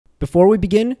Before we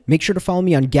begin, make sure to follow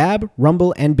me on Gab,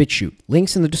 Rumble, and BitChute.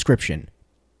 Links in the description.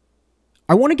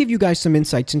 I want to give you guys some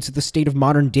insights into the state of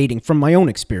modern dating from my own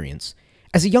experience.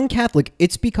 As a young Catholic,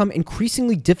 it's become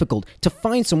increasingly difficult to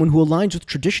find someone who aligns with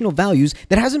traditional values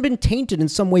that hasn't been tainted in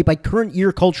some way by current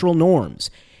year cultural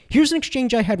norms. Here's an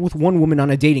exchange I had with one woman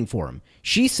on a dating forum.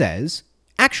 She says,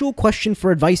 "Actual question for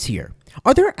advice here.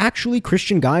 Are there actually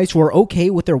Christian guys who are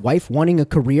okay with their wife wanting a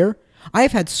career? I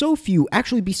have had so few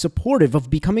actually be supportive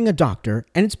of becoming a doctor,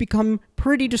 and it's become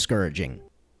pretty discouraging."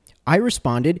 I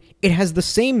responded, "It has the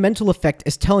same mental effect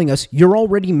as telling us you're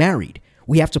already married.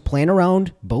 We have to plan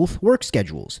around both work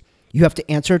schedules. You have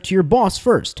to answer to your boss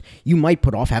first. You might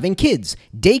put off having kids.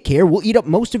 Daycare will eat up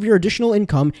most of your additional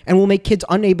income and will make kids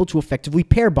unable to effectively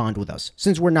pair bond with us,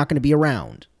 since we're not going to be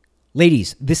around.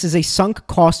 Ladies, this is a sunk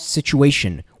cost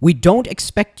situation. We don't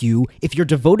expect you, if you're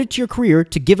devoted to your career,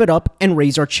 to give it up and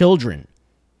raise our children.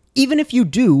 Even if you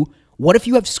do, what if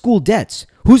you have school debts?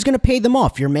 Who's going to pay them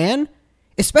off? Your man?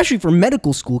 Especially for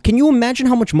medical school, can you imagine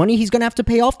how much money he's going to have to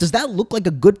pay off? Does that look like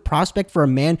a good prospect for a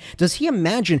man? Does he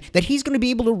imagine that he's going to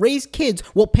be able to raise kids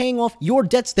while paying off your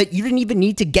debts that you didn't even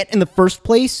need to get in the first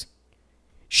place?"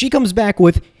 She comes back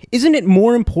with, "Isn't it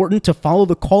more important to follow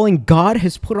the calling God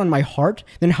has put on my heart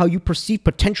than how you perceive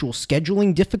potential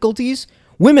scheduling difficulties?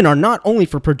 Women are not only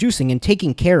for producing and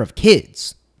taking care of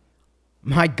kids."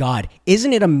 My God,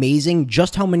 isn't it amazing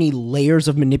just how many layers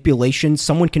of manipulation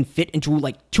someone can fit into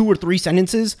like 2 or 3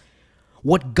 sentences?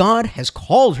 What God has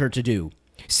called her to do.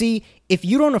 See, if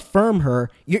you don't affirm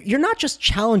her, you're not just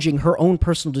challenging her own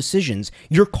personal decisions,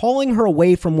 you're calling her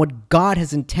away from what God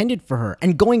has intended for her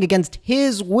and going against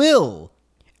His will.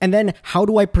 And then, how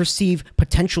do I perceive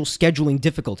potential scheduling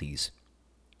difficulties?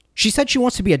 She said she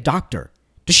wants to be a doctor.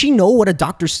 Does she know what a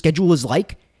doctor's schedule is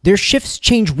like? Their shifts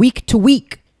change week to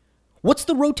week. What's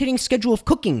the rotating schedule of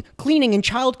cooking, cleaning, and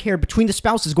childcare between the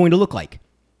spouses going to look like?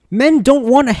 Men don't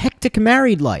want a hectic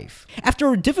married life.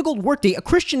 After a difficult workday, a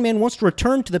Christian man wants to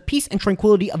return to the peace and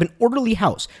tranquility of an orderly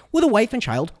house with a wife and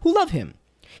child who love him.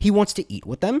 He wants to eat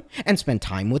with them and spend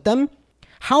time with them.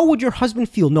 How would your husband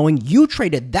feel knowing you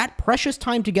traded that precious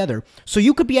time together so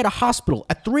you could be at a hospital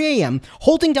at 3 a.m.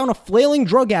 holding down a flailing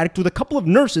drug addict with a couple of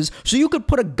nurses so you could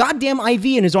put a goddamn IV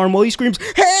in his arm while he screams,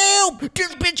 "Help!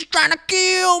 This bitch is trying to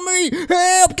kill me!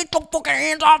 Help! Get your fucking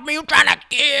hands off me! You're trying to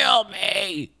kill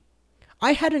me!"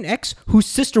 I had an ex whose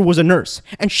sister was a nurse,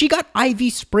 and she got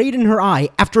IV sprayed in her eye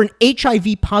after an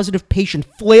HIV-positive patient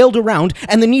flailed around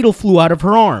and the needle flew out of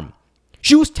her arm.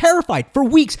 She was terrified for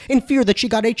weeks in fear that she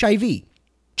got HIV.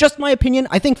 Just my opinion,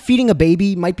 I think feeding a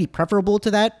baby might be preferable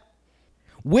to that.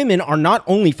 Women are not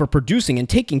only for producing and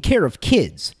taking care of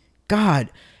kids. God,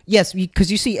 yes,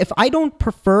 because you see, if I don't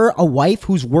prefer a wife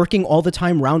who's working all the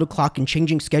time round the clock and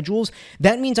changing schedules,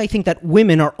 that means I think that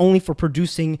women are only for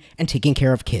producing and taking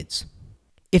care of kids.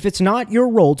 If it's not your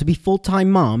role to be full-time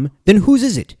mom, then whose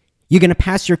is it? You're going to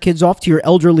pass your kids off to your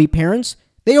elderly parents?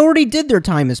 They already did their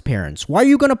time as parents. Why are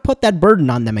you going to put that burden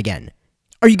on them again?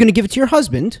 Are you going to give it to your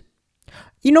husband?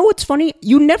 You know what's funny?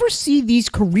 You never see these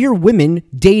career women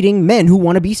dating men who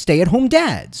want to be stay-at-home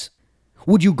dads.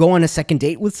 Would you go on a second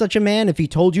date with such a man if he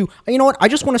told you, "You know what, I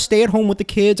just want to stay at home with the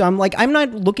kids. I'm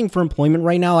not looking for employment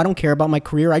right now. I don't care about my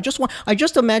career. I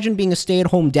just imagine being a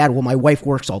stay-at-home dad while my wife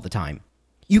works all the time."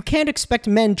 You can't expect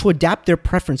men to adapt their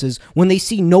preferences when they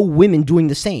see no women doing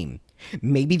the same.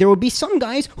 Maybe there would be some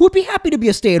guys who would be happy to be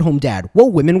a stay-at-home dad while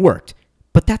women worked.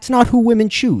 But that's not who women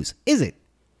choose, is it?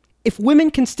 If women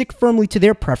can stick firmly to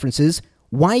their preferences,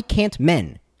 why can't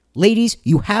men? Ladies,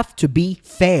 you have to be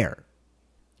fair.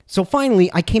 So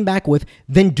finally, I came back with,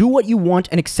 then do what you want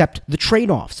and accept the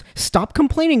trade-offs. Stop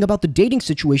complaining about the dating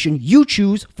situation you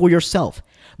choose for yourself.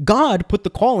 God put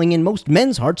the calling in most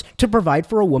men's hearts to provide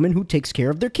for a woman who takes care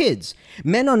of their kids.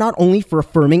 Men are not only for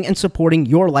affirming and supporting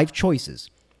your life choices.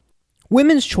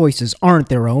 Women's choices aren't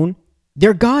their own.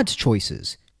 They're God's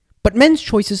choices. But men's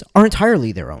choices are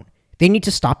entirely their own. They need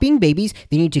to stop being babies.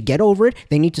 They need to get over it.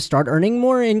 They need to start earning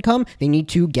more income. They need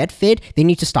to get fit. They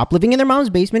need to stop living in their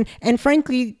mom's basement. And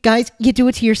frankly, guys, you do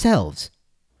it to yourselves.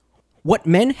 What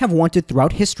men have wanted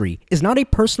throughout history is not a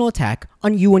personal attack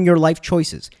on you and your life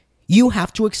choices. You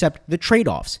have to accept the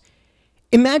trade-offs.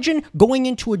 Imagine going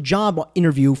into a job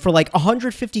interview for like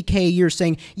 $150K a year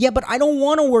saying, "Yeah, but I don't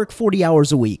want to work 40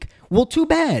 hours a week." Well, too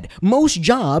bad. Most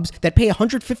jobs that pay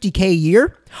 $150K a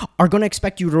year are going to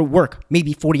expect you to work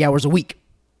maybe 40 hours a week.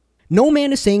 No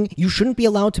man is saying you shouldn't be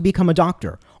allowed to become a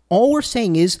doctor. All we're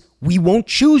saying is we won't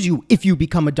choose you if you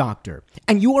become a doctor,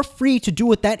 and you are free to do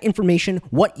with that information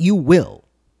what you will.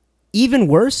 Even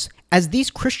worse, as these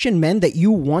Christian men that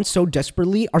you want so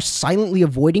desperately are silently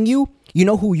avoiding you, you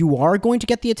know who you are going to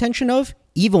get the attention of?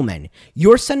 evil men.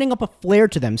 You're sending up a flare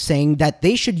to them saying that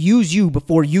they should use you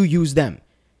before you use them.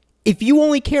 If you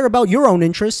only care about your own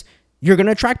interests, you're going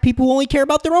to attract people who only care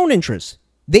about their own interests.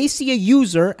 They see a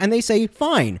user and they say,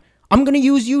 fine, I'm going to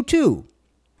use you too.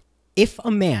 If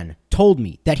a man told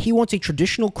me that he wants a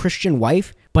traditional Christian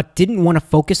wife but didn't want to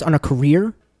focus on a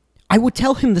career, I would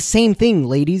tell him the same thing,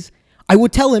 ladies. I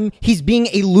would tell him he's being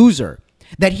a loser,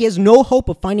 that he has no hope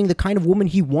of finding the kind of woman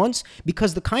he wants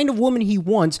because the kind of woman he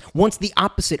wants the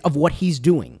opposite of what he's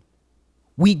doing.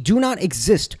 We do not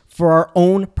exist for our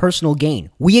own personal gain.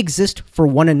 We exist for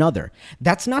one another.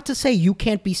 That's not to say you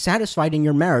can't be satisfied in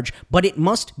your marriage, but it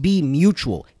must be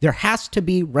mutual. There has to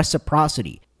be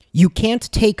reciprocity. You can't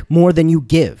take more than you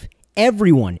give.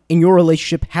 Everyone in your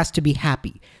relationship has to be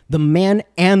happy, the man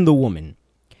and the woman.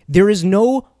 There is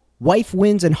no wife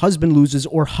wins and husband loses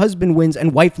or husband wins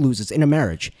and wife loses in a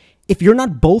marriage. If you're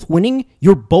not both winning,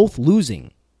 you're both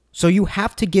losing. So you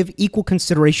have to give equal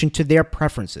consideration to their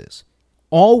preferences.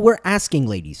 All we're asking,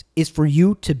 ladies, is for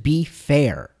you to be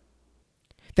fair.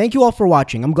 Thank you all for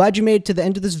watching. I'm glad you made it to the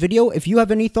end of this video. If you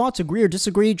have any thoughts, agree or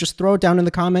disagree, just throw it down in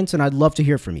the comments and I'd love to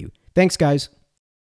hear from you. Thanks, guys.